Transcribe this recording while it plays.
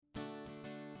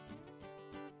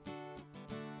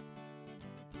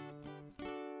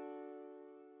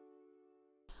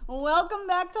Welcome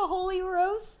back to Holy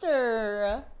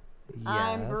Roaster.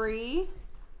 I'm Bree.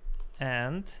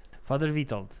 And Father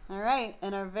Witold. All right,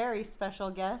 and our very special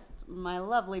guest, my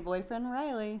lovely boyfriend,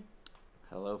 Riley.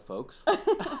 Hello, folks.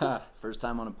 First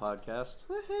time on a podcast.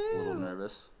 Woohoo! A little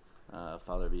nervous.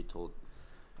 Father Witold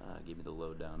gave me the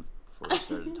lowdown before we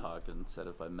started talking. Said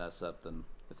if I mess up, then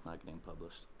it's not getting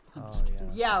published. Oh,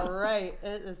 Yeah, right.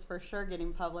 It is for sure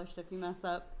getting published if you mess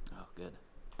up. Oh, good.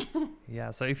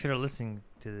 Yeah, so if you're listening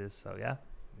to this, so yeah,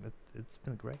 it's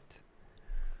been great.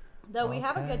 Though we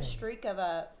have a good Okay. streak of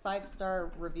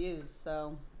 5-star reviews,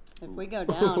 so if we go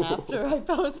down after I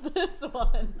post this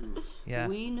one, Yeah.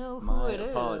 we know who My it is.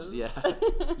 apologies. Yeah,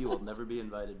 you will never be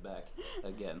invited back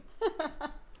again.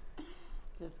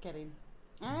 Just kidding.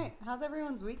 All right, how's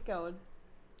everyone's week going?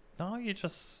 No, you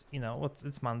just,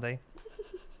 it's Monday.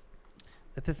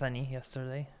 Epiphany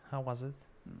yesterday. How was it?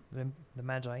 The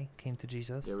Magi came to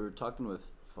Jesus. Yeah, we were talking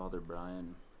with Father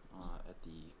Brian at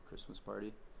the Christmas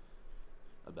party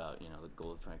about, the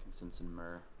gold, frankincense, and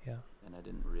myrrh. Yeah. And I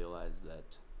didn't realize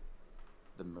that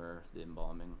the myrrh, the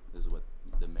embalming, is what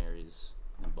the Marys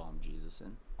embalmed Jesus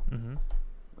in Mm-hmm.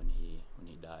 when he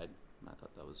died. And I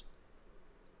thought that was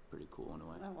pretty cool in a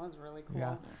way. That was really cool.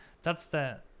 Yeah. That's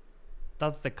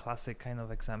the classic kind of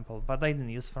example, but I didn't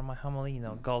use for my homily.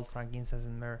 Gold, frankincense,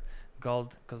 and myrrh.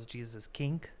 Gold because Jesus is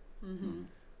king. Mm-hmm.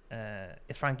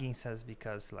 Frankincense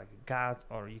because like God,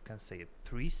 or you can say a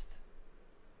priest,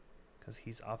 because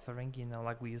he's offering.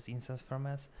 Like we use incense for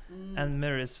mass, and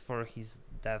myrrh is for his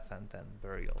death and then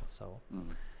burial. So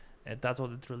that's what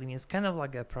it really means. Kind of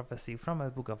like a prophecy from a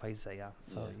book of Isaiah.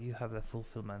 So you have the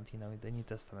fulfillment. In the New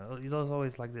Testament, it was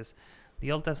always like this.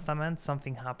 The Old Testament,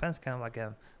 something happens, kind of like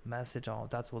a message. Oh,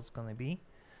 that's what's gonna be.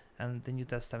 And the New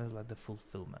Testament is like the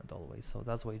fulfillment always. So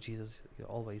that's why Jesus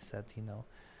always said,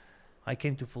 I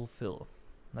came to fulfill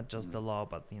not just the law,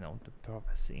 but, the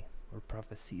prophecy or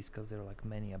prophecies, because there are like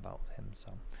many about him.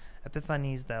 So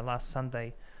Epiphany is the last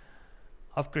Sunday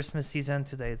of Christmas season.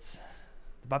 Today it's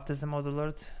the baptism of the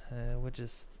Lord, which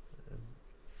is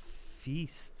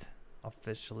feast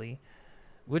officially,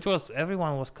 which was,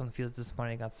 everyone was confused this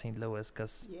morning at St. Louis,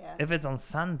 because if it's on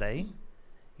Sunday,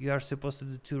 you are supposed to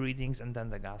do 2 readings and then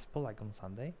the gospel, like on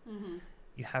Sunday. Mm-hmm.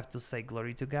 You have to say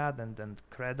glory to God and then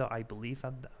credo, I believe,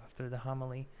 after the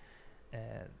homily.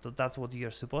 So that's what you're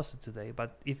supposed to today.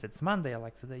 But if it's Monday,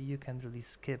 like today, you can really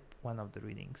skip one of the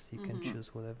readings. You can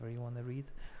choose whatever you want to read.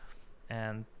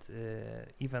 And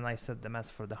even I said the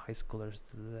mass for the high schoolers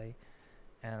today,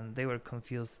 and they were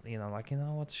confused,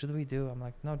 what should we do? I'm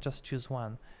like, no, just choose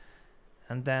one.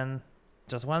 And then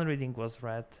just one reading was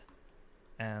read,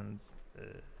 and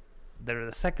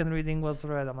the second reading was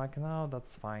read. I'm like, no,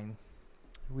 that's fine.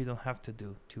 We don't have to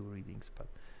do 2 readings, but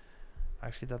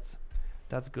actually that's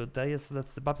good. That's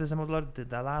the baptism of the Lord,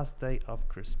 the last day of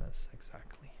Christmas,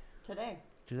 exactly.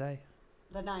 Today,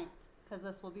 The 9th, because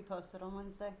this will be posted on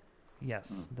Wednesday.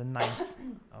 Yes, the 9th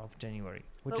of January.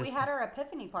 But we had our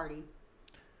Epiphany party.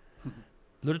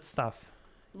 Lord stuff.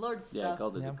 Lord stuff. Yeah, I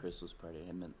called it the Christmas party.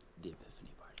 I meant the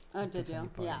Epiphany party. Oh, did you?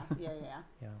 Epiphany Yeah.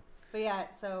 Yeah. But yeah,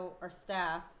 so our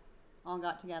staff all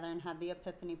got together and had the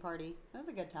Epiphany party. It was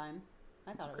a good time.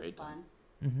 I thought it was fun.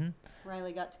 Mm-hmm.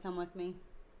 Riley got to come with me.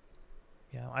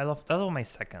 Yeah, I loved that. Was my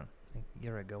second. A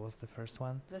year ago was the first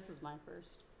one. This was my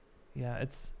first. Yeah,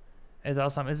 it's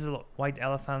awesome. It's a white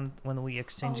elephant when we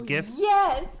exchange gifts.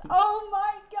 Yes! Oh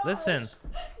my gosh! Listen.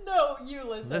 No, you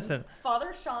listen. Listen.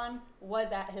 Father Sean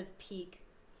was at his peak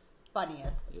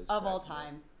funniest of all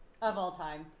time. Of all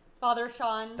time. Father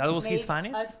Sean That was made his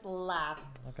funniest? us laugh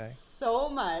Okay. so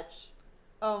much.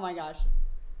 Oh my gosh.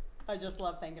 I just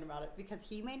love thinking about it because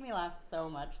he made me laugh so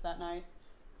much that night.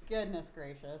 Goodness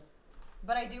gracious.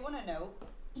 But I do want to note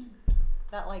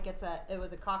that like it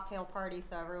was a cocktail party,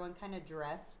 so everyone kind of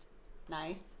dressed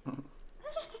nice.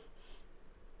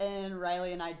 And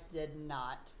Riley and I did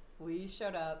not. We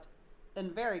showed up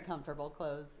in very comfortable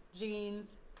clothes,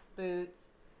 jeans, boots,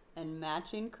 and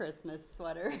matching Christmas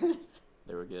sweaters.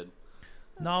 They were good.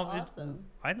 No, awesome.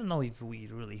 I don't know if we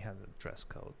really had a dress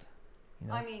code.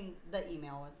 I mean, the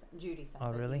email was Judy sent.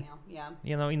 Oh, the really? Email.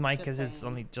 Yeah. In my Just case, it's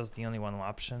saying. the only one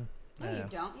option. No, you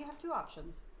don't. You have 2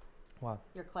 options. What?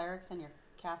 Your clerics and your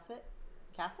cassock.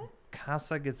 Cassock?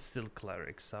 Cassock is still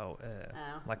cleric, so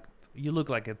Oh. like you look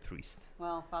like a priest.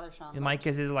 Well, Father Sean. In my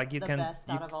case, it's like you the can best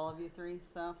out of all of you 3.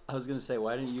 So I was gonna say,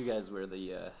 why didn't you guys wear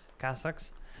the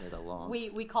cassocks. the long?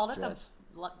 we called it dress?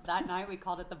 that night we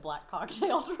called it the black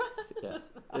cocktail dress.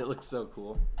 Yeah, it looks so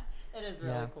cool. It is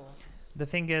really cool. The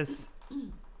thing is,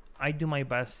 I do my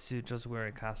best to just wear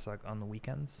a cassock on the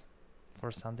weekends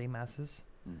for Sunday masses.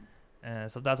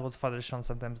 So that's what Father Sean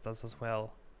sometimes does as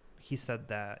well. he said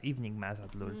the evening mass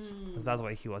at Lourdes. That's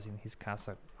why he was in his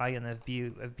cassock. I and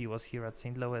FB was here at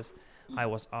St. Louis. I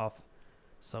was off,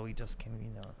 so we just came,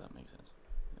 That makes sense.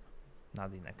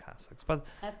 not in a cassocks, but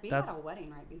FB that- had a wedding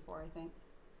right before, I think.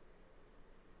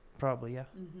 probably yeah.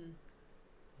 Mm-hmm.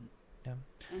 Yeah.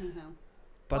 Anyhow.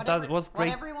 But that was What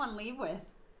great. everyone leave with.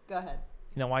 Go ahead.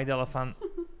 White elephant.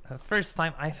 First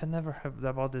time I've never heard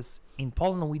about this. In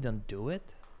Poland, we don't do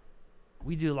it.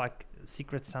 We do like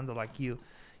Secret Santa, like you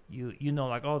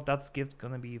like, oh, that's gift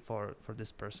gonna be for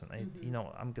this person.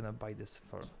 I'm gonna buy this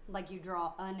for Like you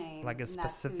draw a name. like a and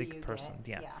that's who specific you person.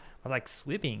 get. Yeah. But like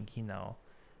sweeping,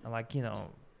 and like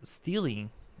stealing.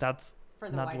 That's For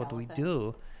the not white what we elephant.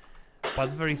 do. But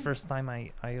very first time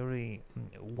I really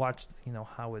watched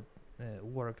how it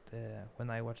worked when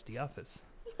I watched The Office.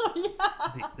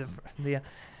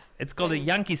 It's called a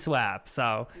Yankee swap.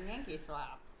 So Yankee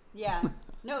swap. Yeah.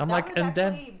 No, I'm that like, was and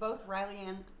then- actually both Riley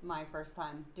and my first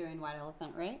time doing White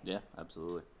Elephant, right? Yeah,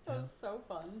 absolutely. That was so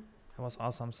fun. it was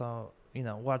awesome. So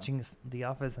watching The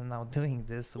Office and now doing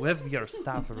this with your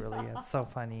staff, really, it's so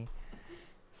funny.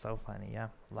 So funny, yeah.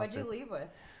 What'd Loved you it. leave with?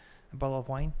 A bottle of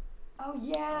wine. Oh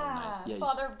yeah, nice. Yeah, you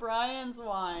Father Brian's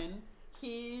wine.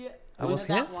 He That was wanted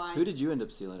that his? wine. Who did you end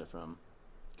up stealing it from?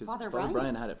 Because Father Father Brian.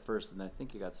 Brian had it first, and I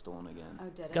think it got stolen again. Oh,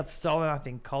 did it? Got stolen, I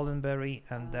think, Coldenberry,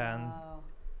 and then Oh.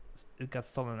 it got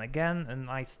stolen again, and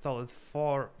I stole it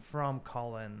from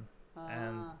Colin.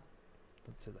 and- Ah,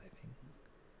 That's it, I think.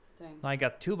 dang. I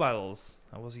got 2 bottles.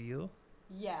 That was you.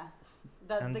 Yeah,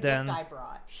 the And gift then- I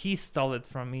brought. He stole it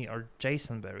from me, or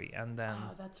Jason Berry, and then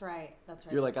Oh, that's right. That's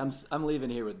right. You're like, that's I'm leaving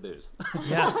here with booze.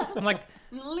 yeah, I'm like, right.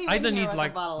 Leave I it don't here need with a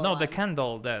like bottle of no the wine.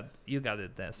 candle that you got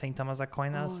it, the Saint Thomas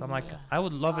Aquinas. Oh, I'm like, yeah. I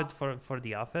would love Wow. it for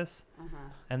The Office. Uh-huh.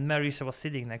 And Mary was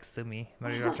sitting next to me.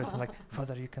 Mary Rogers, I'm like,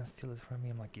 Father, you can steal it from me.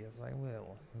 I'm like, yes, I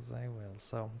will. Yes, I will.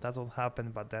 So that's what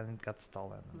happened, but then it got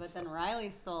stolen. and But so- then Riley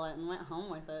stole it and went home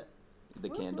with it. The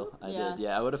Whoop, candle. whoop. I Yeah. did.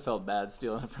 Yeah, I would have felt bad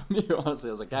stealing it from you. Honestly,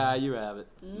 I was like, you have it.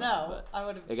 No, But I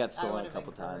would have. it got I stolen would a have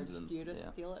couple times, and you to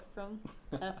yeah, steal it from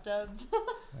F Dubs.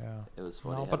 yeah. it was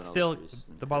funny. No, having but all still, those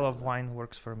the bottle of encouragement. wine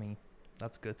works for me.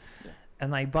 That's good. Yeah.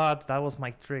 And that was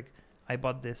my trick. I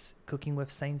bought this Cooking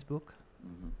with Saints book.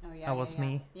 Mhm. Oh yeah. That was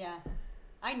me. Yeah.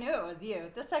 I knew it was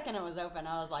you. The second it was open,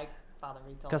 I was like, Father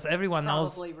Retail. Because everyone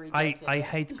knows Probably I rejected it.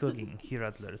 hate cooking here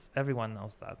at Lourdes. Everyone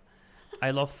knows that.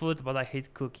 I love food, but I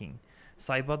hate cooking.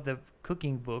 So I bought the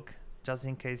cooking book just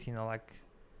in case, like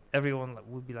everyone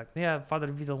would be like, yeah, Father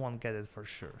Vito won't get it for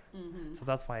sure. Mm-hmm. So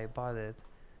that's why I bought it,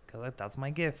 because that's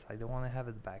my gift. I don't want to have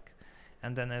it back.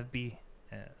 And then FB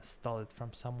stole it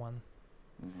from someone.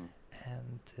 Mhm.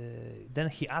 And then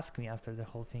he asked me after the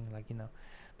whole thing, like,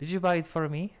 did you buy it for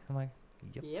me? I'm like,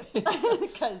 yep. Yep.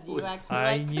 Because you actually.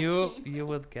 I like knew cooking. you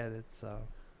would get it, so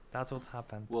that's what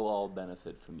happened. We'll all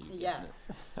benefit from you. Yeah. Getting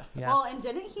it. Yeah. Well, and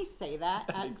didn't he say that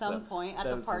I at think some so. point at That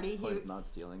the was party? his point of not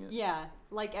stealing it. Yeah,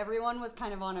 like everyone was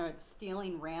kind of on a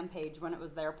stealing rampage when it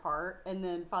was their part, and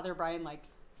then Father Brian like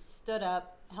stood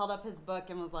up, held up his book,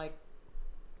 and was like,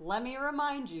 "Let me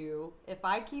remind you, if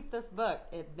I keep this book,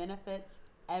 it benefits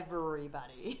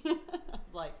everybody." I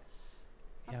was like,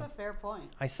 "That's Yeah. a fair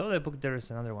point." I saw the book. There is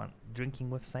another one, Drinking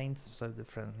with Saints. So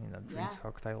different, drinks, Yeah.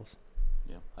 cocktails.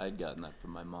 Yeah, I had gotten that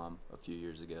from my mom a few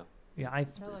years ago. Yeah, I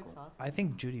That pretty looks cool. awesome. I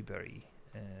think Judy Berry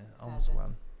owns it.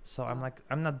 one. So I'm Oh. like,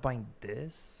 I'm not buying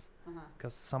this Uh-huh.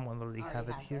 because someone already have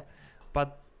it has here.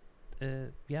 But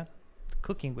yeah,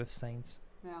 Cooking with Saints.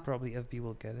 Yeah. Probably FB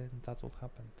will get it, and that's what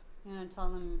happened. You want to tell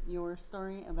them your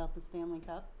story about the Stanley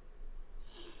Cup?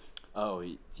 Oh,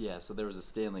 yeah. So there was a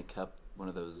Stanley Cup, one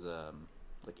of those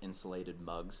like insulated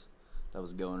mugs that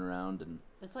was going around, and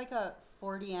It's like a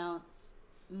 40-ounce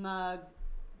mug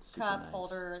super cup nice.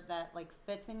 holder that like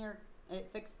fits in your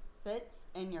fits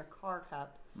in your car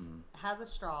cup. Mhm. Has a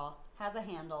straw, has a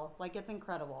handle, like it's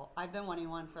incredible. I've been wanting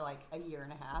one for like a year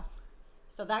and a half.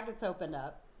 So that gets opened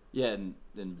up. Yeah, and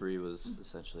then Bree was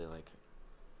essentially like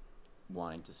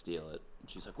wanting to steal it. And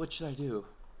she's like, "What should I do?"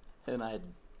 And I had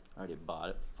already bought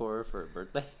it for her for her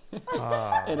birthday.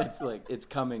 Ah. And it's like, it's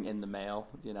coming in the mail,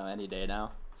 any day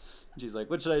now. And she's like,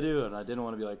 "What should I do?" And I didn't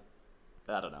want to be like,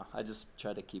 I don't know. I just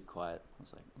tried to keep quiet. I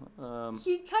was like,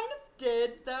 He kind of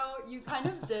did though. You kind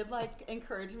of did like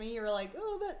encourage me. You were like,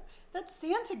 "Oh, that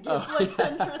Santa gift Oh, looks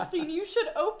yeah. interesting. You should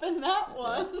open that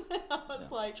one." I was yeah,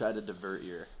 like, try to divert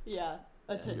your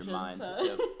attention your mind. to.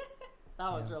 Yep.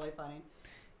 That was Yeah. really funny.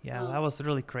 Yeah, So- that was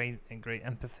really a great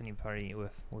epiphany party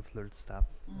with Lourdes staff.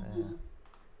 Mhm.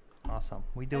 Awesome.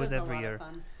 We do was it a every lot year. of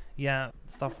fun. Yeah,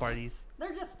 staff parties.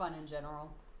 They're just fun in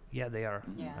general. Yeah, they are.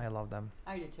 Yeah. I love them.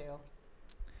 I do too.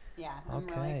 Yeah, I'm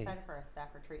really Okay. excited for our staff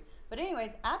retreat. But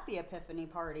anyways, at the Epiphany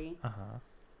party, Uh huh.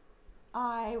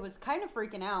 I was kind of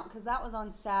freaking out because that was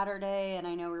on Saturday, and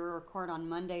I know we were record on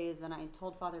Mondays, and I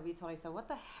told Father Vitold, I said, what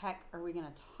the heck are we going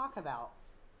to talk about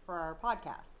for our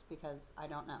podcast? Because I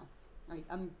don't know.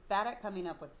 I'm bad at coming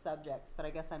up with subjects, but I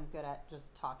guess I'm good at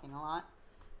just talking a lot,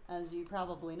 as you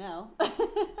probably know.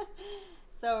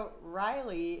 So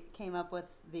Riley came up with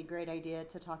the great idea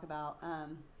to talk about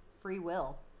free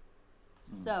will.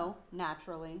 So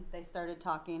naturally, they started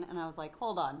talking, and I was like,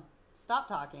 hold on, stop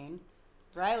talking.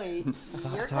 Riley,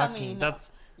 Stop you're talking. coming.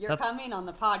 You're coming on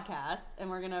the podcast, and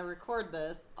we're gonna record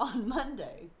this on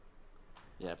Monday.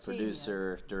 Yeah,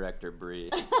 producer, director Bree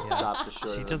Yeah. stopped us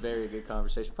short She of just- a very good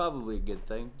conversation. Probably a good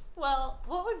thing. Well,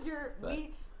 what was your? But-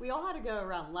 We all had to go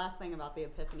around. Last thing about the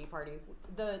Epiphany party,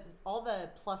 all the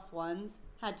plus ones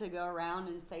had to go around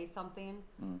and say something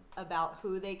about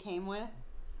who they came with.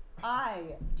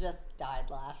 I just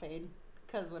died laughing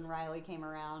because when Riley came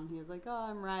around, he was like, "Oh,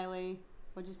 I'm Riley.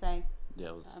 What'd you say?" Yeah,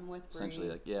 it was I'm with essentially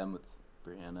Bree. like, yeah, I'm with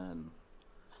Brianna, and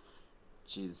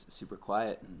she's super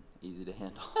quiet and easy to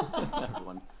handle.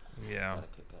 Everyone Yeah. got a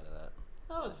kick out of that.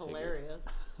 That was I figured. hilarious.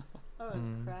 I was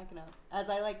Mm. cracking up. As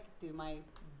I do my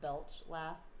belch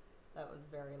laugh, that was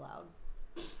very loud.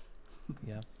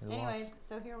 Yeah. It Anyways, was.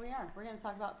 so here we are. We're going to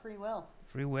talk about free will.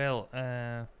 Free will.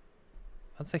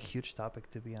 That's a huge topic,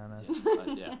 to be honest.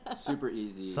 Yeah, super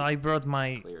easy, So I brought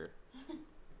my clear.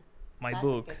 That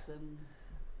book. gets them-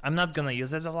 I'm not gonna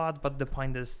use it a lot, but the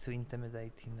point is to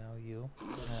intimidate, you.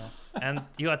 And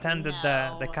you attended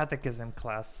the No. catechism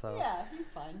class, so. Yeah, he's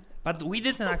fine. But we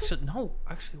didn't actually. No,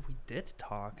 actually, we did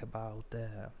talk about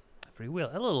free will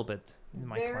a little bit in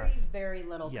my Very, class. very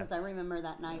little. Because I Yes. remember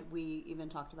that night we even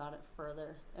talked about it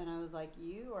further. And I was like,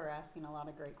 you are asking a lot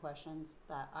of great questions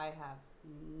that I have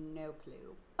no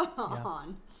clue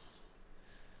on.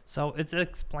 So it's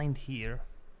explained here,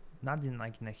 not in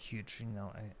in a huge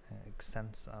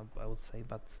extent, I would say,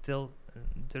 but still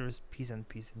there is piece and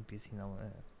piece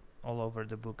all over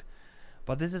the book.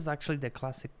 But this is actually the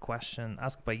classic question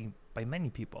asked by many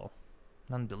people,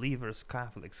 non-believers,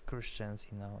 Catholics, Christians,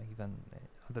 even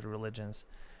other religions.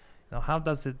 How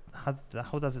does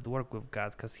it work with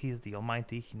God? Because He is the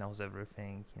Almighty, He knows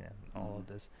everything, all of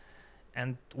this.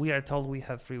 And we are told we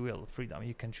have free will, freedom.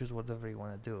 You can choose whatever you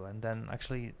want to do. And then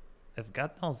actually, if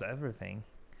God knows everything,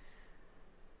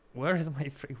 where is my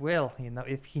free will?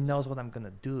 If He knows what I'm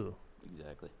gonna do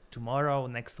Exactly. tomorrow,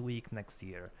 next week, next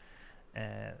year,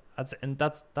 that's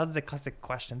the classic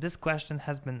question. This question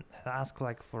has been asked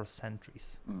for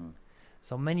centuries.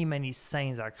 So many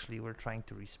saints actually were trying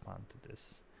to respond to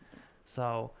this.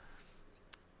 So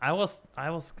I was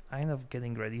kind of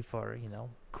getting ready for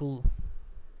cool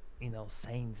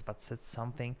saints that said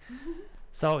something.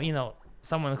 So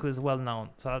someone who is well known.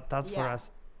 So that's for Yeah.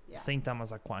 us, Yeah. Saint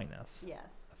Thomas Aquinas,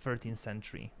 Yes. 13th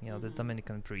century. The Mhm.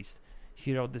 Dominican priest.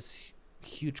 He wrote this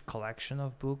huge collection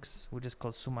of books, which is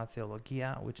called Summa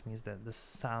Theologia, which means the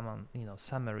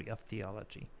summary of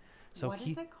theology. So What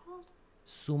is it called?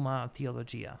 Summa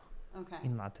Theologia Okay.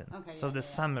 in Latin. Okay, So yeah, the yeah,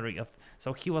 yeah. summary of.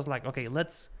 So he was like, okay,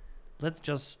 let's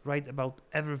just write about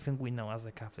everything we know as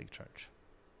a Catholic Church.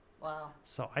 Wow.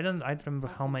 So I don't remember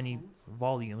That's how many intense.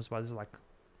 volumes, but it's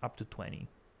up to 20.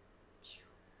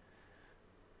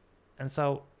 And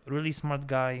so really smart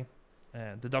guy,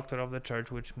 the doctor of the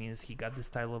church, which means he got this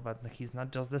title, but he's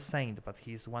not just the saint, but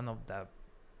he's one of the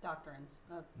Doctrines.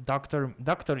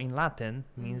 doctor in Latin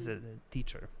means Mhm. a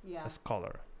teacher, Yeah. a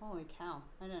scholar. Holy cow.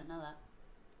 I didn't know that.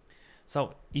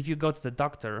 So if you go to the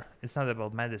doctor, it's not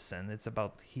about medicine, it's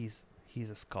about he's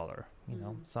a scholar,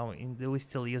 Mhm. So we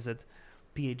still use it,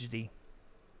 PhD,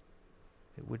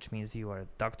 which means you are a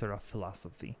doctor of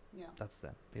philosophy. Yeah. That's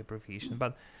the abbreviation.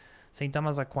 But St.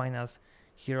 Thomas Aquinas,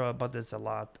 he wrote about this a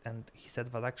lot, and he said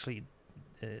that actually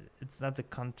it's not a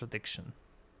contradiction.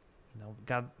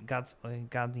 God's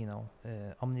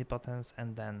omnipotence,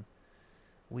 and then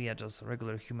we are just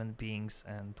regular human beings,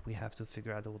 and we have to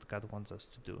figure out what God wants us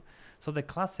to do. So the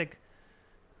classic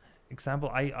example,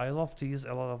 I love to use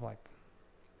a lot of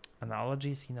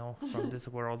analogies, from this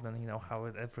world, and how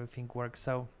everything works.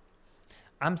 So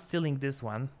I'm stealing this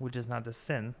one, which is not a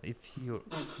sin. If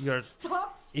you're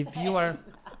Stop if saying you are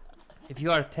that. if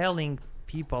you are telling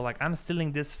people I'm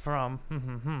stealing this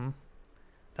from,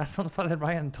 that's what Father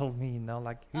Brian told me. You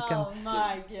can Oh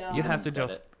my god. you have to Credit.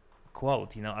 just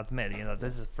quote, admit,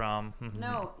 this is from.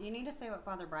 No, you need to say what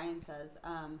Father Brian says.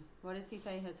 What does he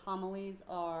say? His homilies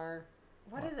are.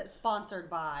 What is it? Sponsored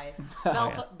by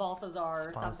yeah. Balthazar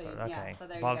or something. Sponsored, Yeah. okay. So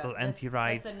there Balthazar you go.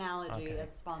 Anti-Right. This analogy Okay.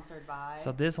 is sponsored by.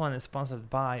 So this one is sponsored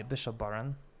by Bishop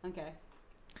Barron. Okay.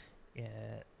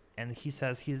 And he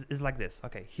says it's like this.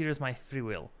 Okay, here's my free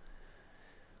will.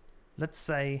 Let's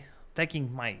say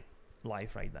taking my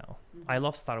life right now. Mhm. I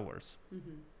love Star Wars.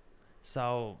 Mhm.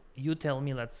 So you tell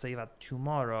me, let's say that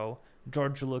tomorrow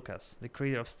George Lucas, the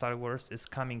creator of Star Wars, is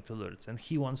coming to Lourdes and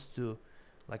he wants to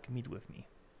like meet with me.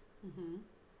 Mhm.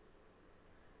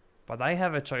 But I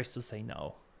have a choice to say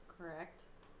no. Correct.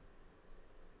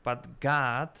 But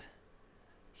God,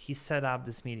 he set up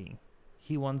this meeting.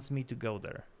 He wants me to go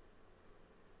there.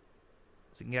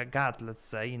 So God, let's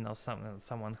say, you know,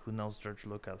 someone who knows George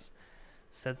Lucas,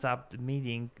 sets up the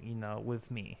meeting, you know,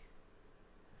 with me.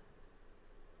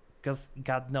 Because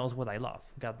God knows what I love.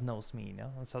 God knows me, you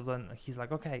know. And so then he's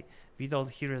like, okay, Witold,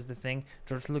 here is the thing.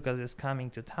 George Lucas is coming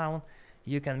to town.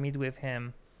 You can meet with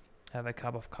him, have a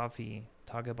cup of coffee,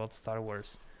 talk about Star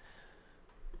Wars.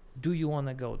 Do you want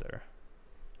to go there?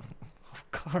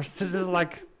 Of course. This is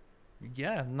like,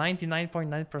 yeah,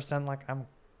 99.9% like I'm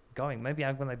going. Maybe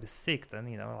I'm going to be sick then,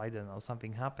 you know, I don't know,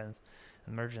 something happens,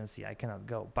 emergency, I cannot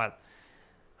go. But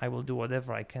I will do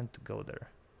whatever I can to go there.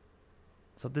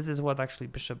 So this is what actually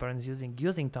Bishop Barron is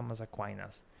using Thomas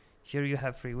Aquinas. Here you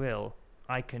have free will.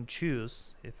 I can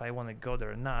choose if I want to go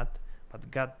there or not,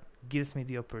 but God gives me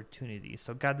the opportunity.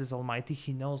 So God is Almighty.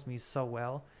 He knows me so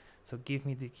well. So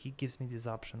He gives me this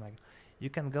option. Like, you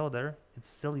can go there.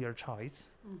 It's still your choice.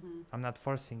 Mhm. I'm not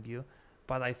forcing you,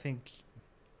 but I think,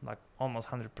 like almost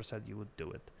 100%, you would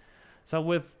do it. So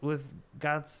with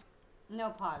God's, No,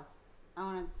 pause. I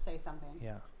want to say something.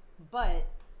 yeah, But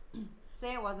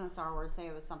say it wasn't Star Wars, say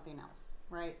it was something else,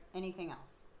 right? Anything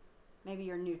else. Maybe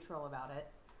you're neutral about it.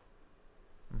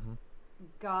 mm-hmm.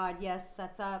 God, yes,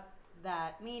 sets up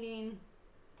that meeting,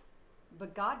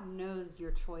 but God knows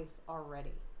your choice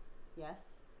already.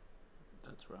 Yes?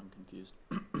 That's where I'm confused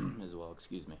as well.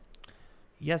 Excuse me.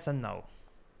 Yes and no.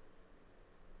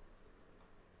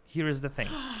 Here is the thing.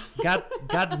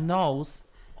 God knows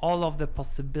all of the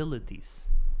possibilities,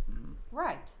 Mhm.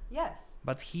 Right. Yes.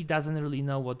 but He doesn't really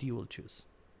know what you will choose,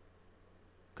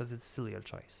 because it's still your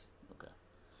choice.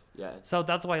 Yeah. So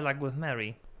that's why, like with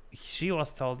Mary, she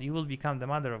was told, "You will become the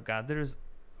mother of God." There is,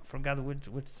 I forgot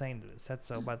which saint said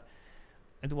so, but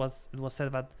it was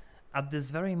said that at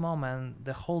this very moment,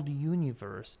 the whole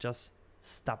universe just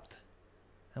stopped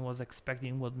and was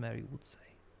expecting what Mary would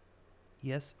say,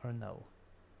 yes or no.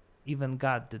 Even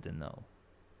God didn't know.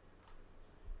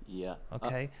 Yeah.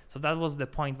 Okay, so that was the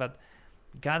point, that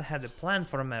God had a plan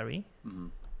for Mary,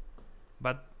 Mhm.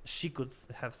 but she could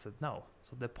have said no.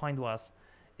 So the point was,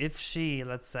 if she,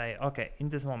 let's say, okay, in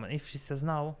this moment, if she says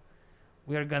no,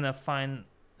 we are gonna find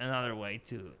another way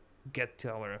to get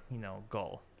to our, you know,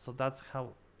 goal. So that's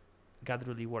how God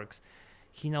really works.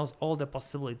 He knows all the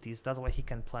possibilities. That's why He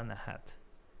can plan ahead.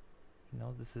 You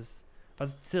know, this is, but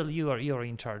still you're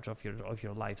in charge of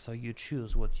your life. So you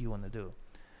choose what you want to do.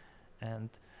 And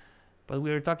but we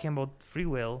were talking about free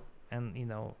will and, you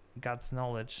know, God's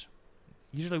knowledge.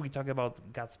 Usually we talk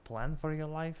about God's plan for your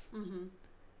life, Mm-hmm.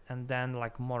 and then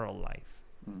like moral life.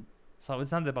 Mhm. So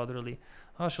it's not about really,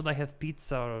 oh, should I have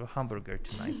pizza or hamburger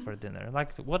tonight for dinner?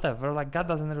 Like whatever. Like God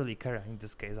doesn't really care in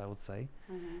this case, I would say.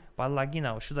 Mm-hmm. But like, you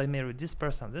know, should I marry this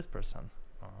person?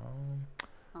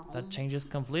 That changes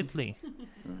completely.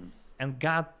 Mhm. And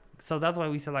God, so that's why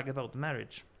we say like about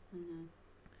marriage. Mm-hmm.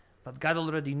 But God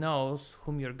already knows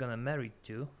whom you're gonna marry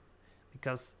to,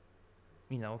 because,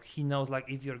 you know, He knows like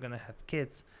if you're gonna have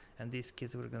kids, and these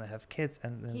kids were gonna have kids,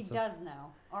 and He so, does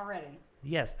know already.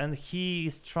 yes, and He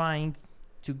is trying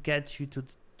to get you to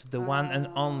the one and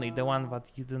only, the one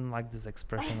that you didn't like this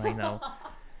expression, I know,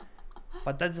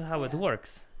 but that's how it Yeah.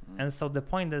 works. Mhm. And so the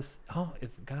point is, oh,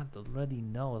 if God already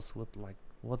knows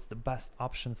what's the best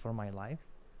option for my life,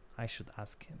 I should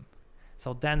ask Him.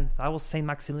 So then I was Saint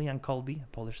Maximilian Kolbe, a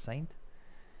Polish saint.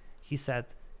 He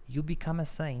said, "You become a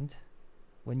saint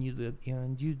when you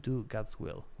do God's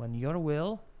will. When your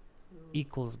will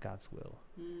equals God's will,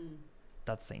 Mm.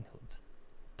 that's sainthood.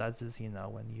 That is, you know,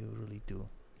 when you really do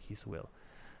His will."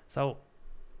 So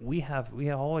we have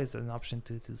always an option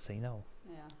to say no.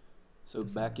 Yeah. So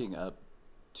Doesn't backing up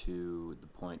to the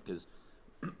point, because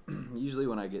usually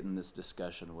when I get in this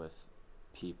discussion with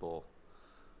people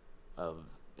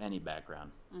of any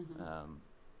background, Mm-hmm.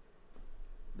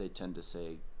 they tend to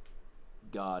say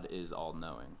God is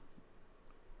all-knowing.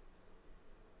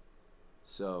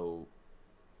 So,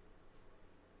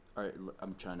 all right,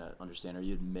 I'm trying to understand. Are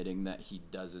you admitting that He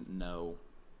doesn't know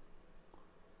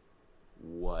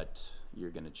what you're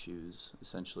going to choose?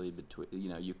 Essentially, between, you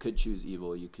know, you could choose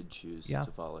evil, you could choose Yeah.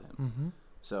 to follow Him. Mm-hmm.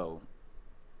 So,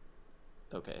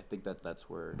 okay, I think that's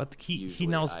where. But he usually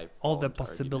knows I all fall the into argument with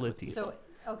possibilities. people.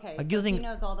 So okay, Like so using- he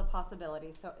knows all the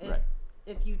possibilities. So Right.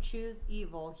 if you choose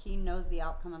evil, he knows the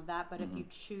outcome of that. But if you Mhm.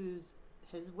 choose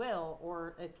his will,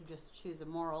 or if you just choose a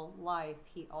moral life,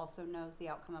 he also knows the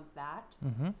outcome of that.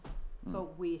 Mm-hmm.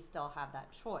 But we still have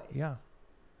that choice. Yeah.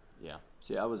 Yeah.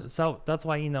 See, I was. So that's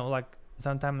why, like,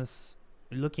 sometimes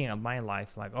looking at my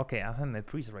life, like, okay, I'm a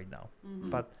priest right now, Mm-hmm.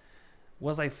 but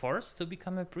was I forced to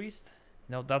become a priest?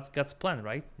 That's God's plan,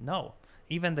 right? No.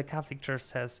 Even the Catholic Church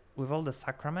says, with all the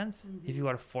sacraments, if Mhm. you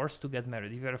are forced to get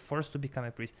married, if you are forced to become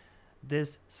a priest,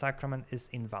 this sacrament is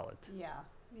invalid. Yeah.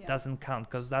 Yeah. Doesn't count,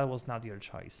 because that was not your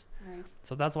choice. Right.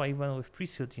 So that's why even with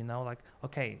priesthood, like,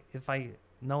 okay, if I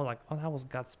know, like, oh, that was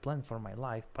God's plan for my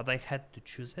life, but I had to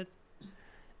choose it,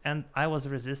 and I was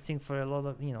resisting for a lot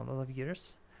of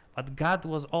years, but God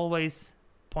was always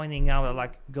pointing out,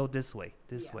 like, go this way,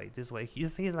 this Yeah. way, this way.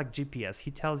 He's like GPS.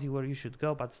 He tells you where you should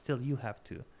go, but still you have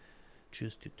to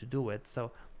choose to do it.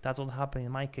 So that's what happened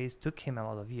in my case. Took him a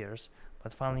lot of years,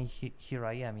 but finally here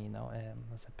I am,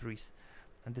 as a priest.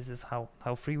 And this is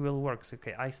how free will works.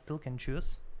 Okay, I still can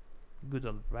choose good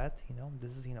or bad.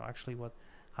 This is actually what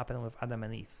happened with Adam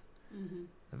and Eve. Mm-hmm.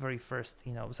 The very first,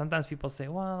 sometimes people say,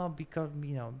 well, no, because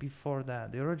before the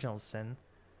original sin,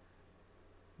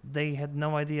 they had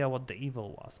no idea what the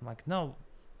evil was. I'm like, no,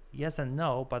 yes and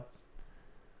no, but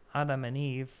Adam and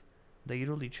Eve, they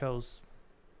really chose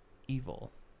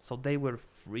evil, so they were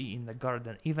free in the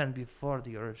garden even before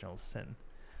the original sin.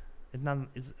 It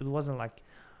wasn't like,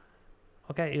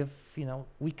 okay, if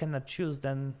we cannot choose,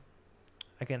 then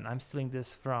again, I'm stealing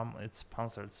this from, it's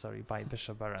sponsored, sorry, by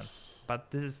Bishop Barron,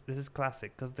 but this is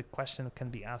classic, because the question can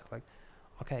be asked like,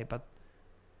 okay, but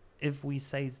if we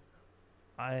say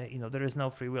there is no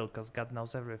free will because God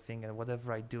knows everything, and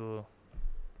whatever I do,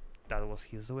 that was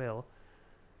His will,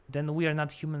 then we are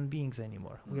not human beings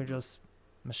anymore. We are Mhm. just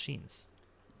machines.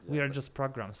 Exactly. We are just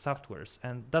programs, softwares,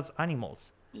 and that's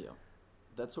animals. Yeah.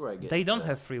 That's where I get. They don't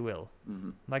have free will.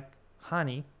 Mm-hmm. Like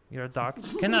Honey, your dog,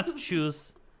 cannot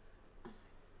choose,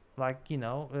 like,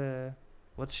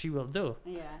 what she will do.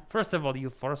 Yeah. First of all, you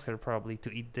force her probably to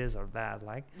eat this or that,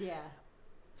 like, Yeah.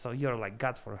 so you're like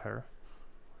God for her,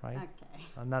 right?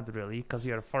 Okay. Not really, because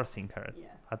you're forcing her. Yeah.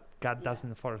 But God Yeah.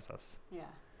 doesn't force us. Yeah.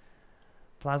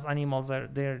 Plus, animals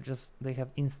they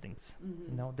have instincts.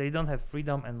 Mm-hmm. They don't have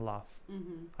freedom and love.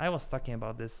 Mm-hmm. I was talking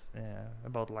about this,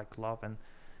 about like love and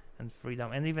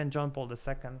freedom, and even John Paul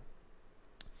II.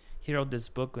 He wrote this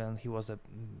book when he was a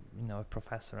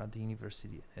professor at the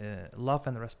university. Love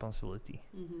and Responsibility.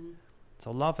 Mm-hmm.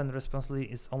 So love and responsibility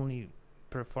is only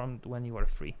performed when you are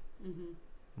free, Mm-hmm.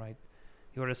 right?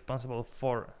 You are responsible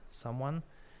for someone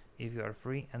if you are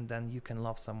free, and then you can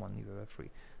love someone if you are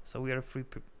free. So we are free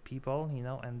people,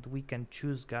 and we can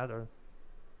choose God or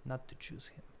not to choose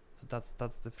Him. So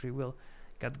that's the free will.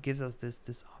 God gives us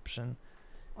this option.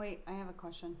 Wait, I have a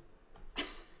question.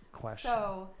 Question.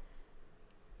 So,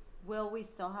 will we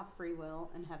still have free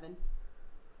will in heaven?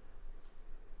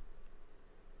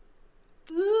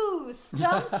 Ooh,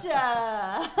 stumped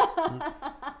ya!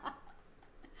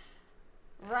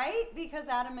 Right? Because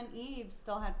Adam and Eve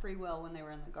still had free will when they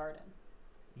were in the garden.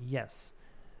 Yes.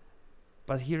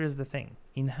 But here is the thing.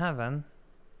 In heaven,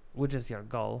 which is your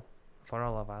goal for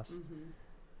all of us, Mm-hmm.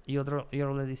 you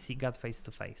already see God face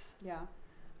to face. Yeah.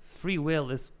 Free will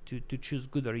is to choose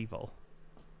good or evil.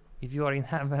 If you are in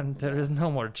heaven, there is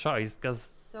no more choice, because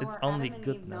So it's are only Adam and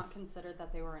Eve not goodness. considered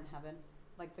that they were in heaven?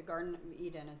 Like the Garden of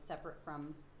Eden is separate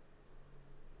from...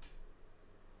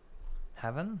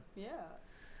 Heaven? Yeah.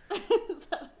 Is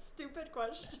that a stupid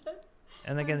question?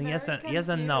 And again, I'm yes very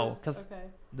and no, confused. because Okay.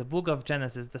 the book of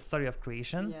Genesis, the story of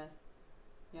creation, Yes.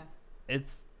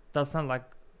 that's not like,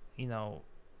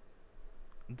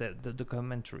 the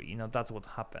documentary, that's what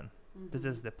happened. This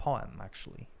is the poem,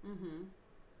 actually. Mm-hmm.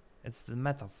 It's the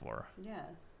metaphor.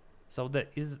 Yes. So did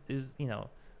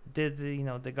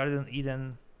the Garden of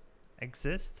Eden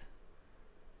exist?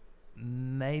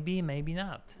 Maybe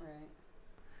not. Right.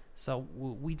 So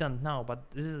we don't know,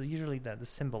 but this is usually the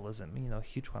symbolism,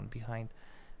 huge one behind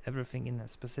everything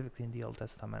specifically in the Old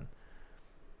Testament.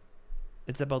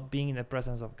 It's about being in the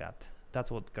presence of God. That's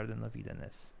what Garden of Eden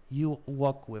is. You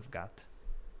walk with God.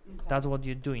 Okay. That's what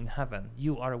you do in heaven.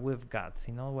 You are with God.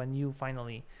 When you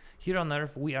finally, here on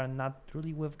earth, we are not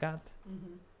really with God,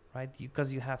 Mm-hmm. right?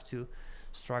 Because you have to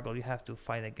struggle, you have to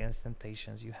fight against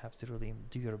temptations, you have to really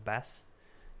do your best,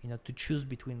 to choose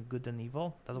between good and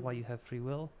evil. That's why you have free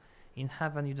will. In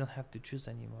heaven, you don't have to choose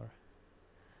anymore.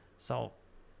 So,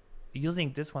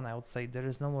 using this one, I would say there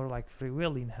is no more like free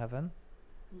will in heaven,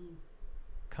 Mm.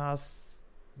 because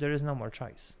there is no more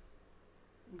choice.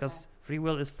 Because Okay. free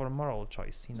will is for moral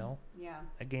choice, Yeah.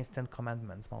 against 10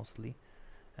 commandments mostly,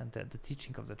 and the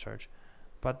teaching of the church.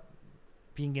 But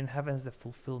being in heaven is the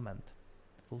fulfillment,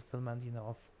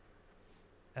 of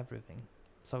everything.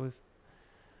 So if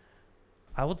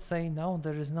I would say no.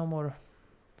 There is no more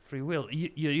free will.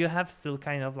 You have still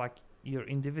kind of like your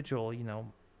individual,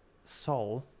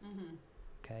 soul. Mm-hmm.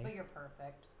 Okay. But you're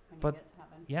perfect when But you get to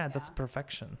heaven. Yeah, that's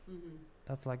perfection. Mm-hmm.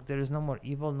 That's like there is no more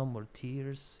evil, no more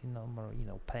tears, no more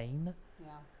pain,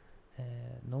 Yeah.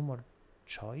 no more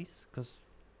choice, because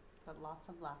But lots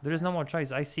of laughter. there is no more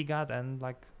choice. I see God, and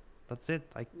like that's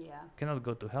it. I Yeah. cannot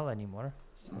go to hell anymore.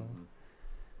 So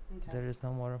Okay. there is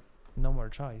no more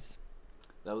choice.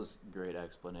 That was great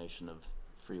explanation of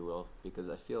free will, because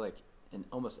I feel like in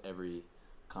almost every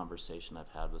conversation I've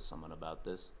had with someone about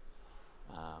this,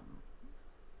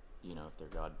 if they're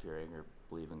God-fearing or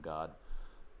believe in God,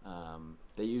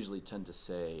 they usually tend to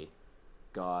say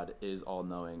God is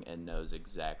all-knowing and knows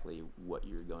exactly what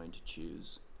you're going to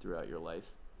choose throughout your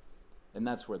life. And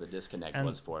that's where the disconnect And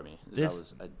was for me. I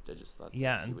just thought.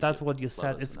 Yeah, he and would that's get- what you love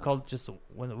said. us It's enough. called just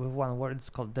with one word. It's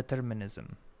called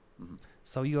determinism. Mhm.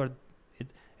 So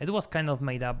it was kind of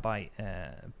made up by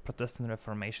Protestant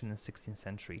Reformation in 16th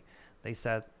century. They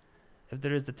said if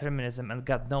there is determinism and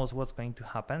God knows what's going to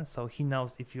happen, so He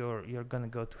knows if you're gonna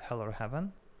go to hell or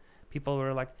heaven. People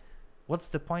were like, "What's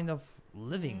the point of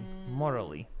living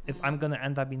morally if I'm gonna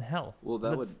end up in hell? Well,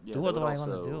 that Let's would do what I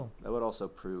want to do." That would also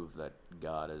prove that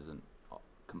God isn't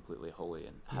completely holy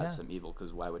and has Yeah. some evil,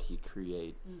 because why would He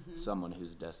create Mm-hmm. someone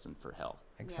who's destined for hell?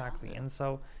 Exactly. Yeah. And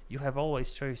so you have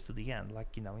always choice to the end.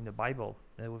 Like, in the Bible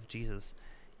with Jesus,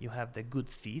 you have the good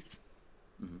thief,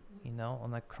 Hmm.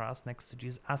 on a cross next to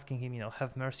Jesus, asking him,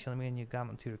 have mercy on me and you come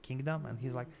into your kingdom. And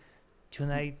he's like,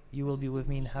 tonight you will be with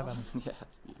me in heaven. Yeah,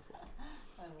 it's beautiful.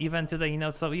 Even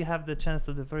today, so you have the chance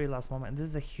to the very last moment. This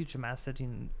is a huge message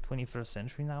in 21st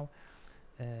century now,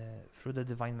 through the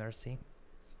divine mercy.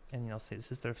 And,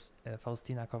 Sister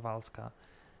Faustina Kowalska.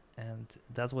 And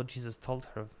that's what Jesus told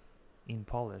her in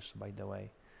Polish, by the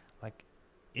way. Like,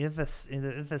 if a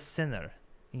sinner,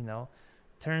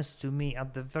 turns to me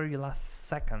at the very last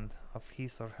second of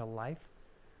his or her life,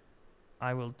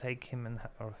 I will take him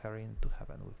or her into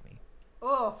heaven with me.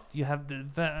 Oh, You have the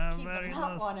keep very that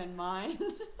last. one in mind.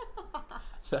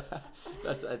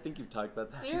 I think you've talked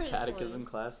about that in Seriously. catechism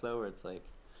class, though, where it's like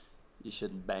you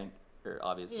shouldn't bank, or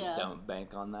obviously Yeah. don't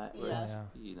bank on that. Where Yeah. it's,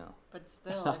 Yeah. But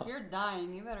still, if you're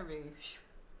dying, you better be.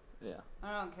 Yeah.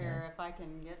 I don't care if I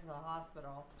can get to the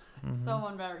hospital. Mhm.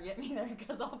 Someone better get me there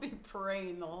because I'll be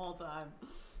praying the whole time.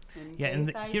 In Yeah, and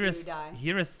case I here do is die.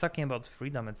 here is talking about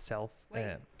freedom itself.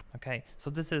 Wait. Okay, so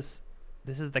this is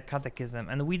the catechism,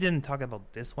 and we didn't talk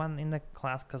about this one in the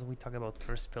class because we talked about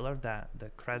first pillar,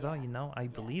 the credo, Yeah. I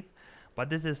believe. But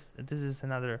this is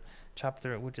another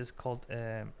chapter which is called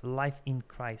life in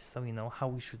Christ. So how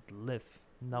we should live,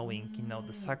 knowing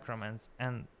the sacraments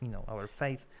and our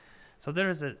faith. So there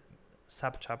is a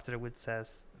sub-chapter which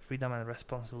says freedom and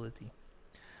responsibility.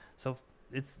 So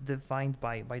it's defined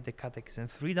by the catechism.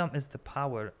 Freedom is the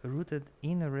power rooted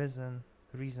in reason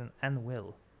and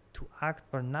will, to act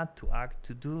or not to act,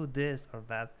 to do this or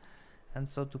that, and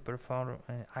so to perform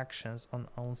actions on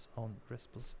one's own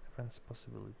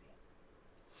responsibility.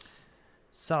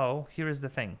 So here is the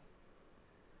thing.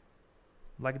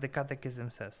 Like the catechism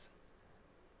says,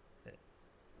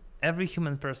 every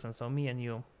human person, so me and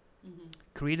you,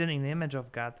 created in the image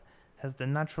of God, has the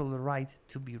natural right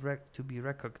to be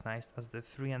recognized as the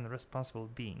free and responsible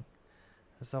being.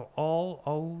 So all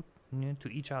owe to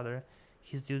each other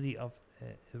his duty of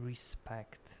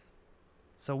respect.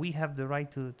 So we have the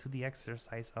right to the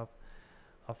exercise of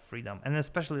freedom, and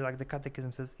especially like the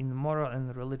catechism says, in moral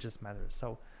and religious matters.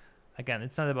 So again,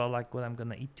 it's not about like what I'm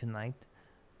gonna eat tonight,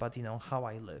 but how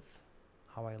I live.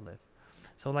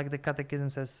 So like the catechism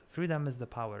says, freedom is the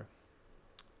power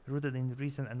rooted in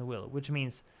reason and will, which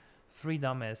means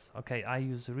freedom is, okay, I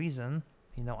use reason,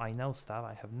 I know stuff,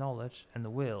 I have knowledge,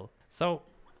 and will. So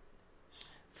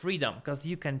freedom, because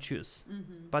you can choose,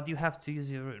 but you have to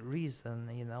use your reason,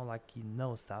 like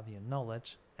stuff, your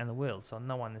knowledge, and will. So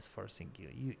no one is forcing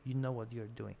you. You know what you're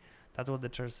doing. That's what the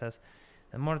church says.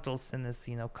 A mortal sin is,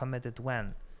 committed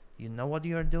when you know what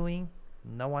you're doing,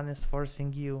 no one is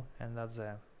forcing you, and that's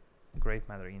a grave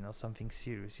matter, something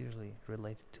serious, usually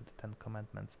related to the 10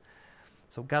 Commandments.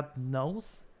 So God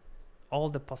knows all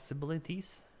the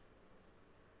possibilities,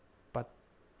 but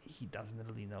He doesn't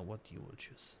really know what you will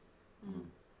choose.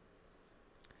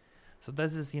 So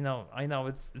this is, I know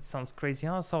it sounds crazy.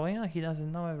 He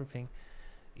doesn't know everything.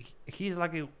 He's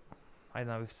like I don't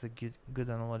know if it's a good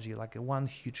analogy, like one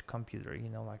huge computer,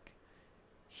 like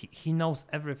he knows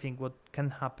everything, what can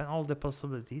happen, all the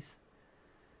possibilities.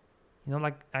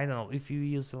 Like, I don't know, if you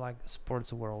use like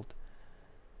sports world,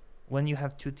 when you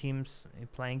have two teams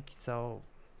playing,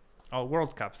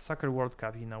 World Cup, soccer World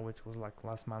Cup, which was like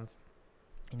last month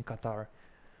in Qatar.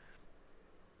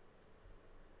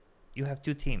 you have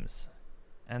two teams,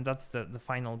 and that's the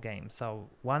final game. So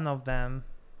one of them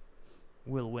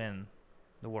will win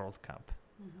the World Cup.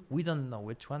 We don't know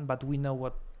which one, but we know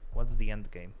what's the end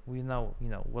game. We know,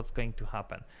 what's going to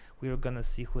happen. We're gonna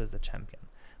see who is the champion,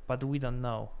 but we don't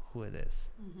know who it is.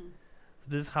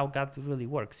 This is how God really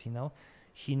works. He knows.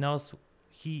 He knows.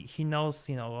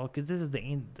 Okay, this is the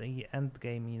end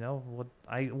game. What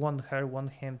I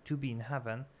want him to be in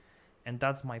heaven, and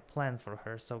that's my plan for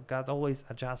her. So God always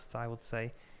adjusts, I would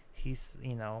say, his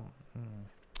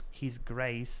his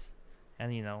grace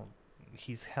and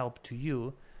his help to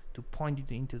you to point you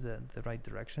into the right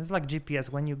direction. It's like GPS.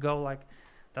 When you go, like,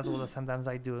 that's what sometimes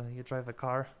I do. You drive a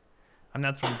car. I'm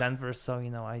not from Denver, so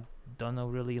I don't know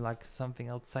really like something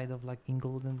outside of like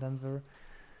Inglewood and Denver,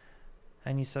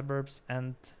 any suburbs.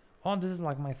 And this is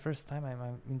like my first time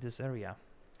I'm in this area,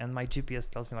 and my GPS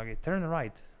tells me like, hey, turn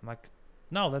right. I'm like,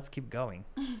 no, let's keep going.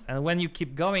 And when you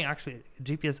keep going, actually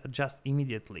GPS adjusts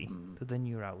immediately to the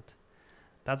new route.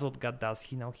 That's what God does.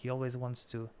 He always wants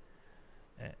to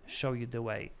show you the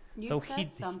way. You so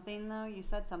said something though. You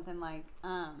said something like,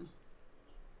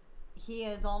 he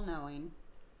is all knowing,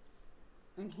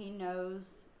 and he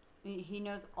knows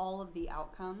all of the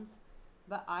outcomes.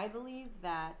 But I believe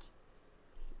that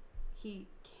he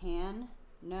can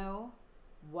know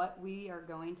what we are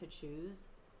going to choose,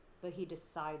 but he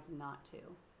decides not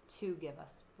to give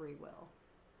us free will.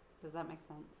 Does that make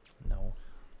sense? No.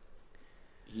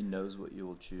 He knows what you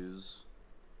will choose.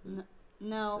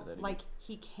 No, like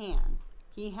he can.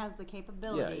 He has the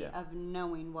capability Yeah. of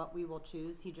knowing what we will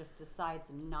choose. He just decides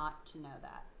not to know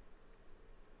that.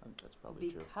 That's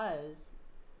probably true. Because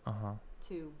Uh-huh.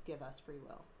 to give us free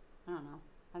will. I don't know.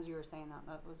 As you were saying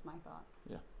that was my thought.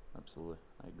 Yeah, absolutely.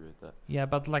 I agree with that. Yeah,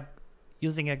 but like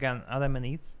using again Adam and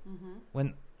Eve, Mm-hmm.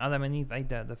 when Adam and Eve ate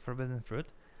the forbidden fruit,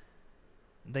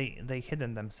 they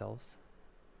hidden themselves,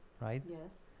 right?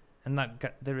 Yes. And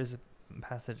there is a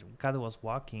passage. God was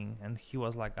walking, and he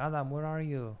was like, Adam, where are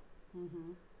you?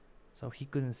 Mm-hmm. So he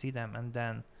couldn't see them, and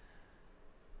then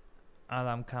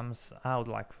Adam comes out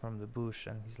like from the bush,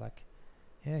 and he's like,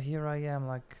 yeah, here I am.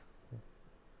 Like,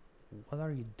 what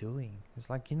are you doing? It's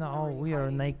like, Why were you we are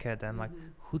hiding? naked, and like,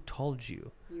 Mhm. who told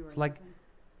you? You were It's like, naked.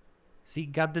 see,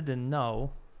 God didn't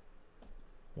know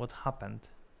what happened,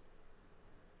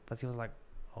 but he was like,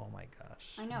 oh my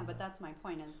gosh. I know, but that's my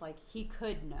point. Is like he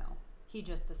could know. He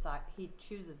just he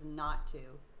chooses not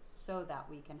to, so that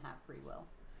we can have free will.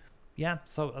 Yeah,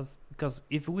 so because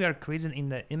if we are created in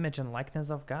the image and likeness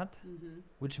of God, Mm-hmm.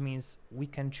 which means we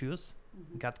can choose,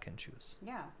 Mm-hmm. God can choose.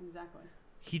 Yeah, exactly.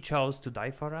 He chose to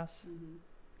die for us, Mm-hmm.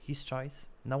 his choice.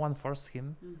 No one forced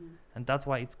him, Mm-hmm. and that's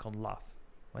why it's called love.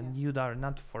 When Yeah. you are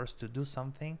not forced to do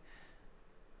something,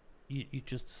 you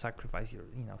just sacrifice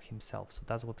himself. So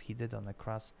that's what he did on the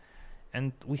cross,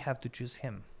 and we have to choose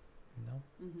him.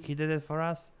 Mm-hmm. He did it for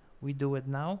us. We do it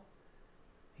now.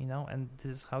 And this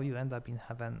is how you end up in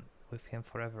heaven with him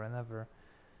forever and ever.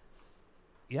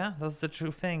 Yeah, that's the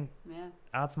true thing. Yeah.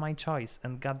 That's my choice,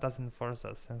 and God doesn't force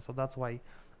us. And so that's why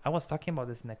I was talking about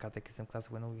this in the catechism class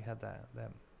when we had the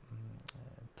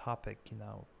topic,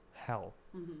 hell,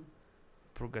 Mm-hmm.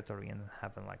 purgatory, and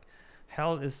heaven. Like,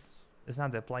 hell is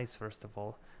not the place, first of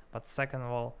all, but second of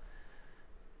all,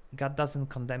 God doesn't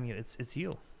condemn you. It's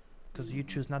you, because you Mhm.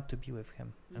 choose not to be with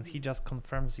him, and He Mhm. just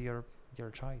confirms your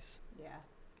choice. Yeah.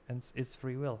 And it's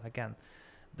free will again.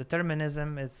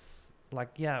 Determinism is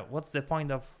like, yeah, what's the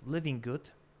point of living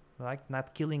good, like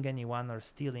not killing anyone or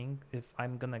stealing if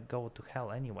I'm gonna go to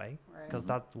hell anyway, Right. because Mhm.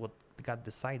 that's what God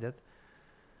decided.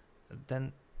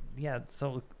 Then yeah,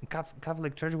 so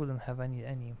Catholic Church wouldn't have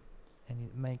any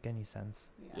make any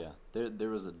sense. Yeah, there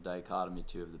was a dichotomy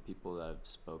too of the people that I've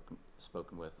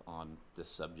spoken with on this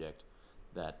subject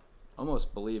that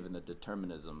almost believe in the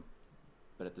determinism,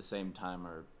 but at the same time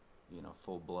are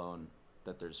full blown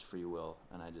that there's free will,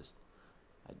 and I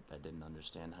didn't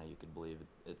understand how you could believe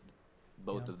it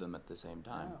both Yeah. of them at the same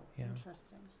time. Oh, Yeah.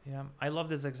 interesting. Yeah, I love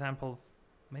this example.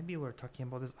 Maybe we're talking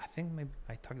about this. I think maybe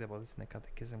I talked about this in the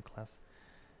catechism class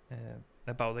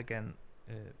about again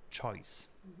choice.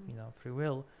 Mm-hmm. Free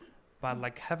will, but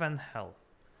like heaven, hell.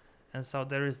 And so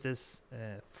there is this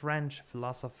French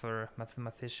philosopher,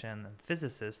 mathematician, and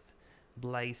physicist,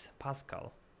 Blaise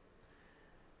Pascal.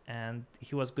 And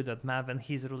he was good at math, and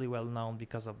he's really well known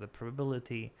because of the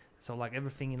probability. So like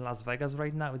everything in Las Vegas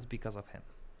right now, it's because of him.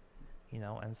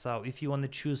 And so if you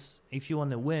want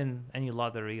to win any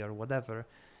lottery or whatever,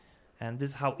 and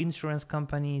this is how insurance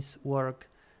companies work,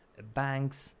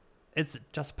 banks, it's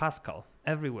just Pascal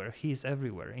everywhere. He's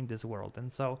everywhere in this world.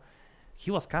 And so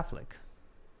he was Catholic,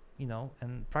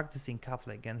 and practicing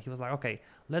Catholic, and he was like, okay,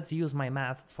 let's use my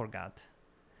math for God.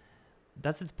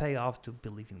 does it pay off to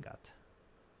believe in God?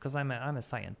 Because I'm a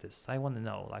scientist. I want to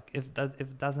know, like, if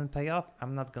it doesn't pay off,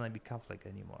 I'm not gonna be Catholic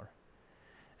anymore.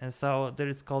 And so there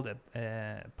is called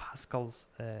Pascal's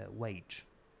wage.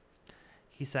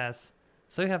 He says,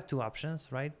 so you have two options,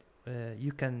 right?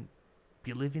 You can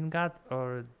believe in God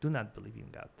or do not believe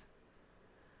in God.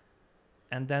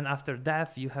 And then after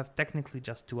death, you have technically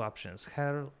just two options,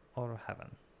 hell or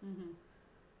heaven. Mm-hmm.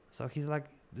 So he's like,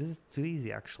 this is too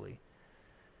easy, actually.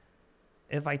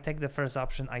 If I take the first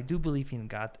option, I do believe in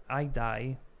God, I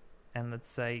die, and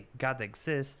let's say God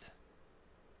exists,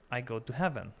 I go to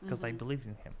heaven because I believe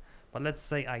in him. But let's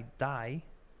say I die,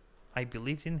 I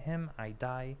believe in him, I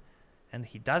die, and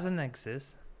he doesn't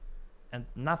exist, and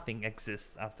nothing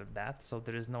exists after that, so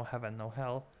there is no heaven, no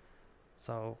hell,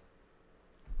 so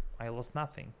I lost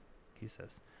nothing, he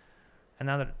says.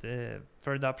 Another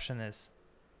third option is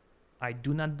I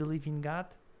do not believe in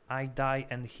God, I die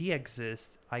and he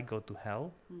exists, I go to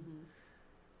hell. Mm-hmm.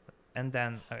 And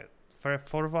then for a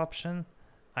fourth option,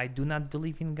 I do not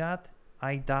believe in God,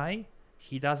 I die,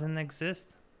 he doesn't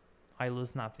exist, I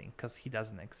lose nothing because he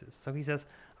doesn't exist. So he says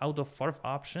out of four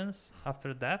options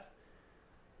after death,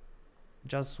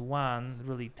 just one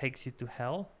really takes you to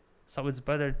hell. So it's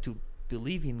better to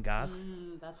believe in God.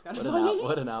 That's kind of funny.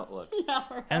 What an outlook. Yeah,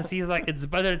 right. And so he's like, it's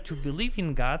better to believe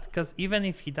in God because even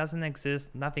if he doesn't exist,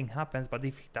 nothing happens. But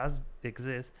if he does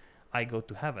exist, I go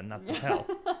to heaven, not to hell.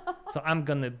 So I'm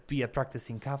going to be a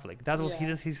practicing Catholic. That's what he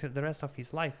did the rest of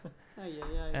his life.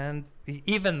 And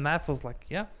even Matt was like,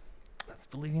 yeah, let's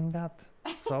believe in God.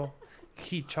 So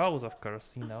he chose, of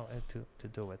course, you know, to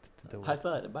do it. I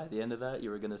thought by the end of that, you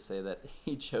were going to say that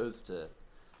he chose to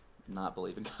not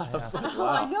believe in God. Yeah. I was like, Oh,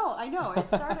 wow. I know. It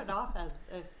started off as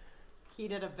if he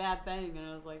did a bad thing, and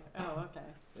I was like, oh, okay.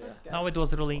 Yeah. That's good. No, it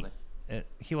was really, Funny.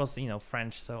 he was, you know,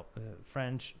 French, so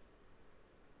French,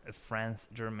 France,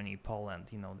 Germany, Poland,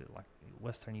 you know, like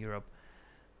Western Europe,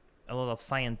 a lot of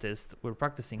scientists were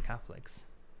practicing Catholics.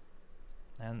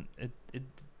 And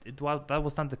that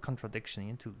was not the contradiction,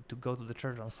 you know, to go to the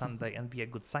church on Sunday and be a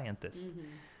good scientist. Mm-hmm.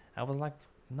 I was like,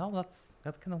 no, that's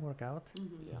gonna work out.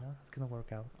 Mm-hmm. Yeah. You know, it's gonna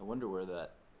work out. I wonder where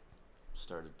that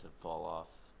started to fall off.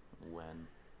 When?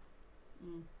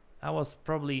 I was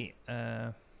probably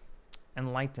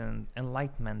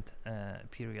enlightenment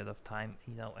period of time,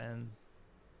 you know, and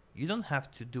you don't have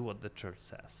to do what the church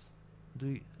says.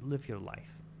 Live your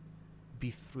life,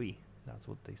 be free. That's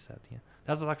what they said. Yeah,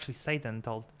 that's what actually Satan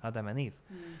told Adam and Eve.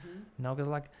 Mm-hmm. You know, because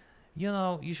like, you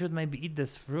know, you should maybe eat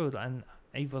this fruit, and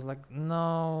Eve was like,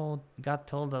 no, God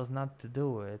told us not to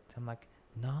do it. I'm like,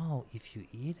 no, if you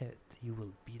eat it, you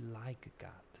will be like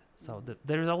God. So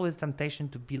there is always temptation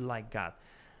to be like God.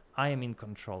 I am in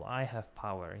control. I have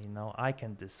power. You know, I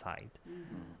can decide.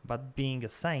 Mm-hmm. But being a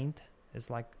saint is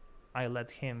like, I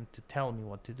let him to tell me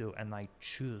what to do, and I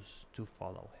choose to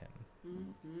follow him.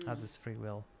 Mm-hmm. That's his free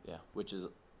will. Yeah, which is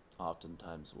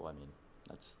oftentimes, well, I mean,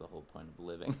 that's the whole point of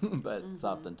living, but it's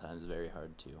oftentimes very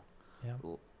hard to Yeah.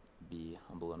 be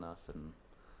humble enough and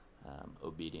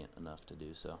obedient enough to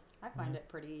do so. I find it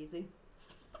pretty easy.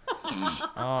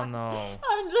 Oh no.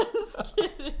 I'm just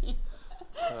kidding.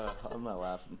 I'm not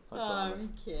laughing. I promise.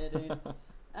 I'm kidding.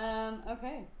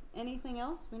 Okay. Anything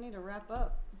else? We need to wrap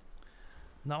up.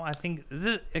 No, I think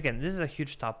this is a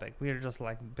huge topic. We are just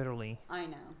like barely I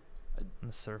know. on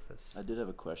the surface. I did have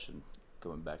a question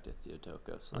going back to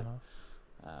Theotokos, like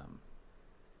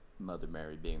Mother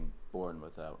Mary being born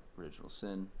without original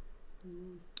sin.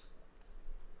 Mm.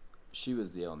 She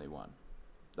was the only one,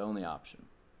 the only option.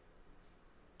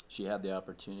 She had the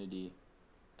opportunity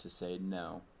to say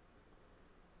no.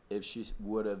 If she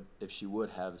would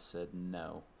have said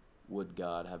no, would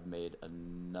God have made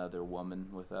another woman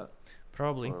without?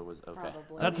 Probably. Or was okay.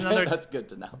 Probably. That's another. That's good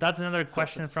to know. That's another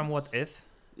question from What If,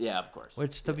 Yeah, of course.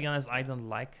 which to be honest I don't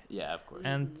like. Yeah, of course.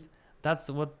 And that's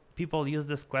what people use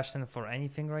this question for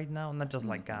anything right now, not just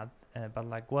like God, but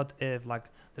like what if, like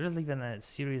there's even a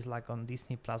series like on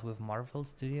Disney Plus with Marvel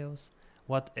Studios.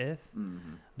 What if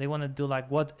they want to do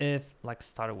like what if like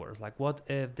Star Wars, like what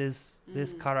if this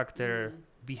character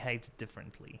behaved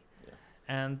differently? Yeah.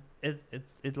 And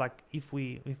it like if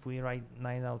we right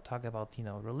now talk about, you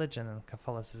know, religion and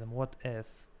Catholicism, what if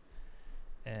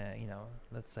you know,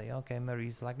 let's say, okay,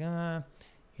 Mary's like,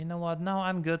 you know what, no,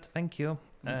 I'm good, thank you,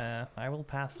 I will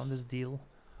pass on this deal.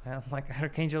 And like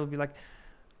Archangel will be like,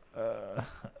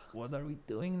 what are we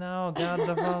doing now, God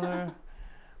the Father?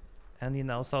 And you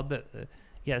know, so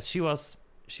yes, she was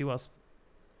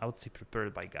I would say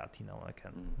prepared by God, you know, like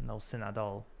no sin at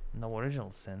all, no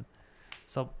original sin.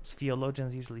 So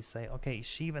theologians usually say, okay,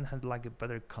 she even had like a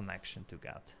better connection to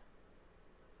God,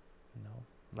 you know.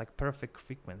 like perfect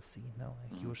frequency.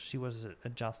 Mhm. She was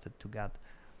adjusted to God,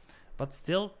 but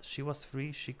still she was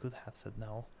free. She could have said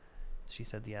no. She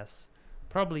said yes.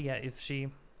 Probably, yeah. If she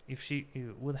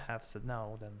would have said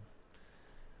no, then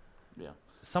Yeah.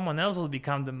 someone else will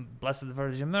become the Blessed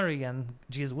Virgin Mary, and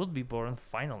Jesus would be born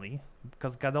finally,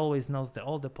 because God always knows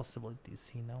all the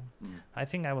possibilities. Mm. I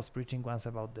think I was preaching once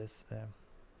about this,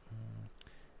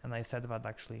 and I said that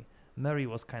actually Mary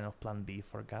was kind of plan B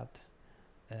for God,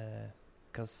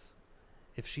 because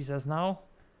if she says no,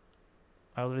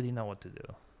 I already know what to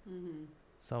do. Mm-hmm.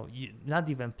 So not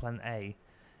even plan A,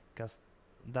 because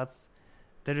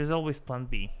there is always plan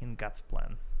B in God's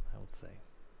plan, I would say.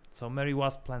 So Mary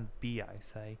was plan B, I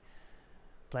say.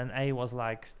 Plan A was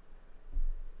like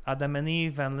Adam and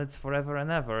Eve and let's forever and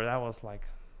ever. That was like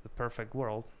the perfect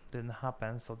world. Didn't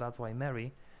happen, so that's why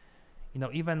Mary,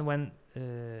 even when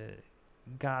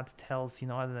God tells,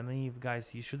 Adam and Eve,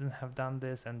 guys, you shouldn't have done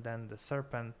this, and then the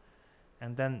serpent,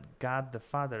 and then God the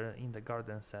Father in the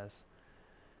garden says,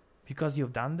 because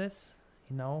you've done this,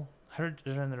 her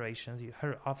generations,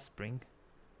 her offspring,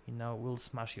 will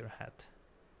smash your head.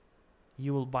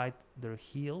 You will bite their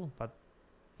heel, but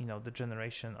the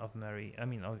generation of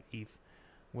of Eve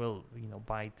will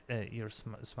bite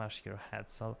smash your head.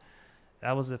 So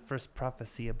that was the first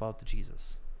prophecy about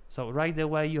Jesus. So right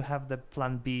away you have the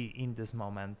plan B in this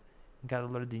moment. God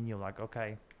already knew, like,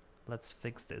 okay, let's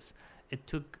fix this. It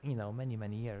took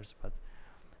many years, but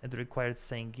it required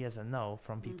saying yes and no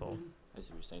from people. Mm-hmm. I see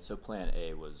what you're saying. So plan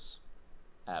A was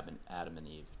Adam and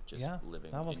Eve just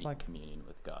living that was in like communion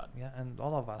with God. Yeah, and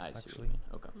all of us I see what actually. you mean.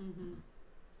 Okay. Mm-hmm.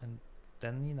 And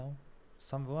then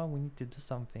we need to do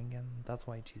something, and that's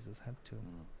why Jesus had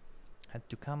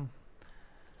to come.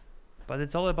 But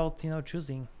it's all about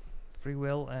choosing, free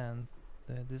will, and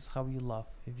this is how you love.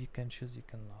 If you can choose, you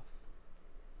can love.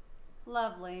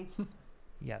 Lovely.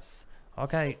 Yes.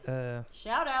 Okay.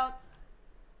 Shout outs.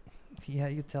 Yeah,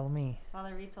 you tell me.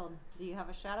 Father Vitold, do you have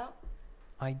a shout out?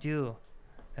 I do.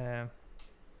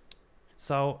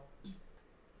 So,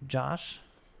 Josh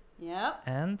Yep.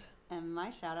 and And my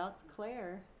shout out's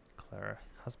Claire. Claire,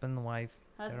 husband and wife.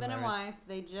 Husband and wife.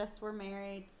 They just were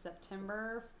married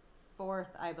September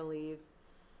 4th, I believe.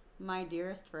 My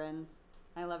dearest friends.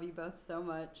 I love you both so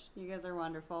much. You guys are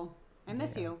wonderful. I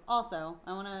miss Yeah. you. Also,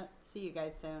 I want to see you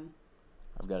guys soon.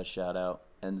 I've got a shout out.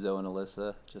 Enzo and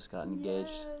Alyssa just got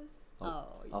engaged. Yes.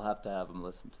 I'll have to have them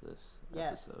listen to this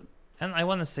Yes. episode. And I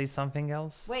want to say something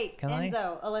else. Wait, Can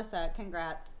Enzo, Alyssa,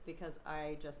 congrats, because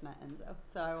I just met Enzo.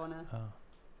 So I want to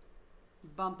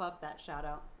bump up that shout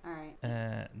out. All right.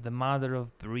 The mother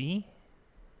of Brie.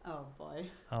 Oh, boy.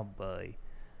 Oh boy.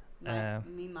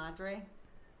 Mi madre.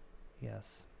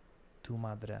 Yes. Tu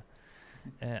madre.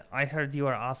 I heard you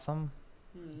are awesome.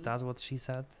 Mm-hmm. That's what she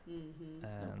said. Mm-hmm. No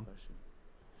And question.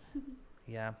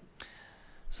 yeah.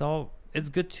 So it's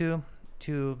good to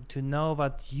know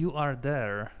that you are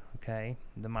there. Okay,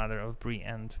 the mother of Brie,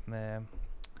 and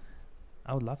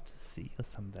I would love to see you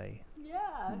someday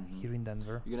Yeah. Mhm. here in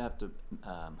Denver. You're gonna have to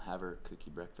have her cookie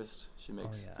breakfast. She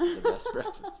makes yeah. the best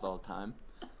breakfast of all time.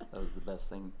 That was the best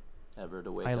thing ever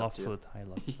to wake I up love to. food. I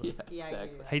love food. Yeah, Yeah, I hear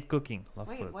exactly. you. Hate cooking. Love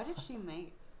Wait, food. what did she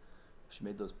make? She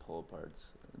made those pull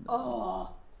aparts. Oh,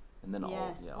 And then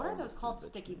yes. all What are the those food called? that she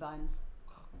Sticky made. buns.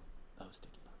 Oh,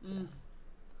 sticky buns. Mm.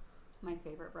 My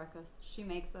favorite breakfast. She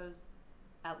makes those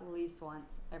at least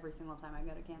once every single time I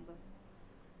go to Kansas.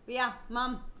 But yeah,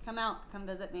 Mom, come out. Come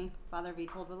visit me. Father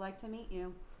Vitold would like to meet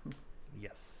you.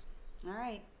 Yes. All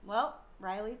right. Well,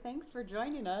 Riley, thanks for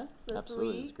joining us this Absolutely,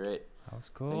 it was week. great. That was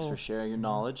cool. Thanks for sharing your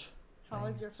knowledge. How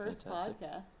was your It's first fantastic.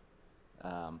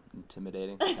 podcast?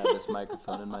 Intimidating. Have this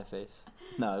microphone in my face.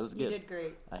 No, it was You good. did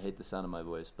great. I hate the sound of my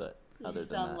voice, but You other than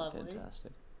sound that, lovely.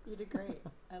 fantastic. You did great.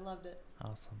 I loved it.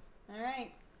 Awesome. All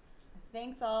right.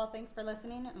 Thanks all. Thanks for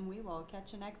listening, and we will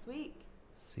catch you next week.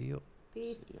 See you.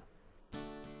 Peace. See ya.